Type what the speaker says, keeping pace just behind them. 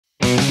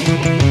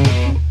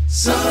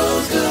So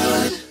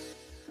good,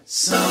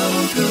 so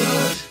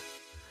good,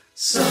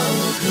 so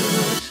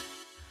good,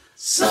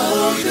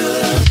 so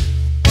good.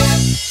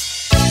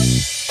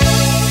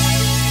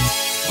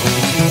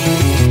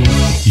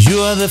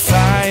 You are the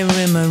fire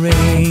in my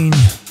rain,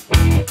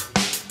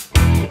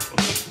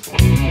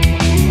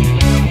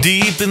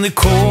 deep in the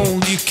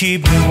cold you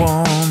keep me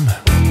warm.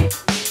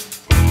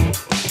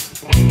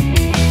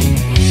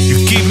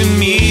 You're keeping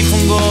me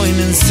from going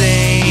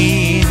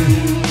insane,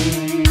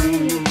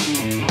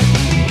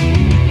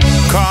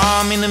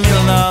 calm in the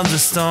middle of the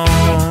storm.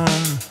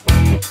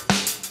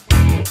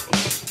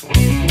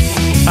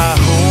 I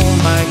hold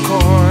my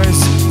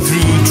course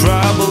through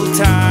troubled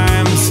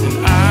times,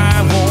 and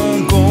I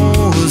won't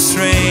go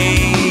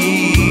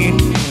astray.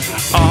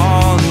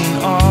 All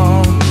in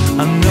all,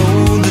 I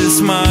know this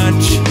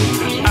much,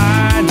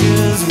 I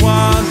just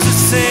want to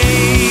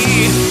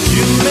say,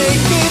 you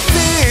make me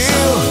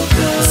feel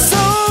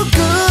so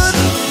good.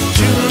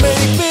 You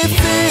make me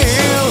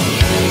feel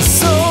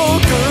so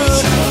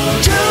good.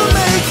 You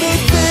make me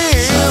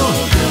feel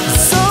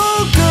so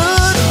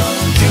good.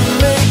 You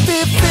make me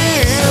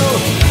feel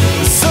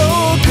so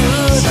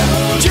good.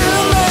 You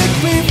make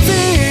me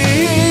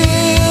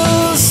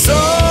feel so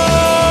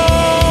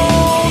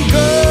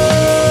good.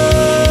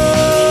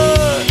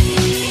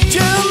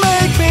 You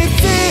make me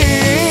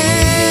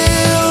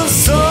feel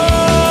so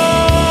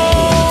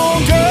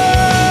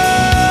good.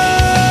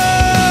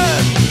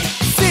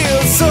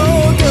 Feel so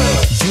good.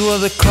 You are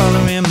the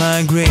color in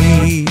my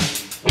grave.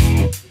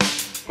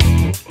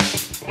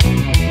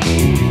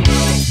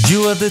 You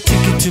are the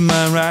ticket to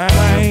my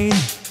ride.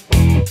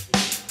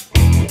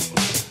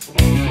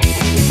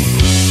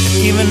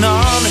 Even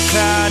on a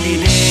cloudy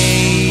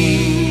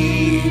day,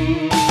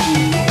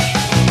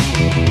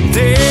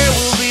 there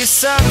will be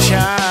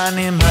sunshine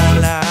in my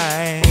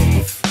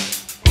life.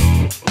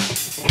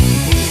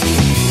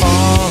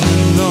 All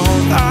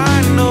alone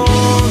I know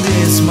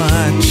this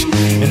much,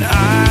 and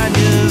I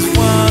just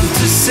want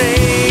to say,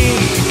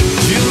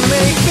 you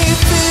make me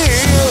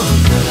feel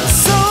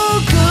so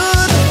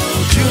good.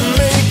 You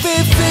make me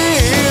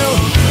feel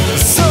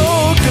so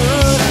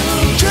good.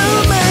 You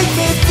make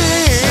me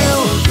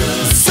feel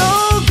so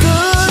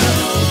good.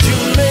 You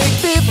make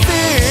me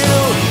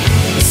feel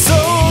so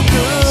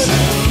good.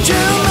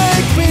 You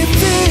make me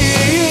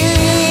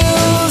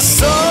feel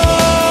so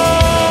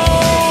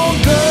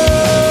good.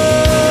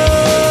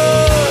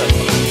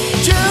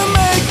 You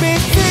make me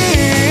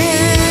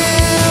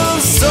feel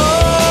so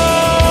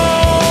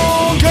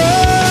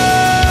good.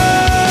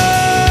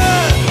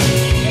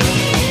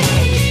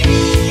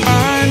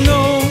 I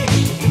know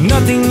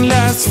nothing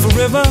lasts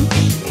forever,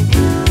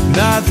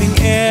 nothing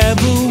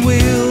ever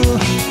will.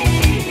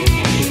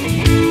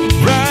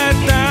 Right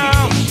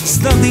now, there's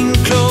nothing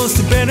close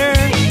to better.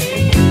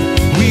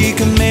 We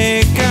can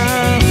make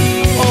our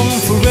own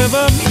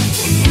forever,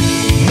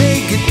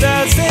 make it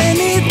last an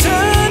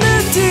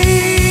eternity.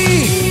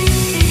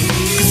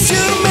 'Cause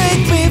you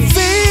make me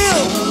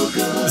feel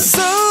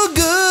so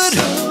good,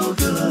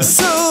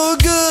 so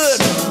good,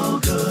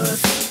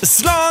 as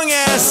long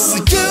as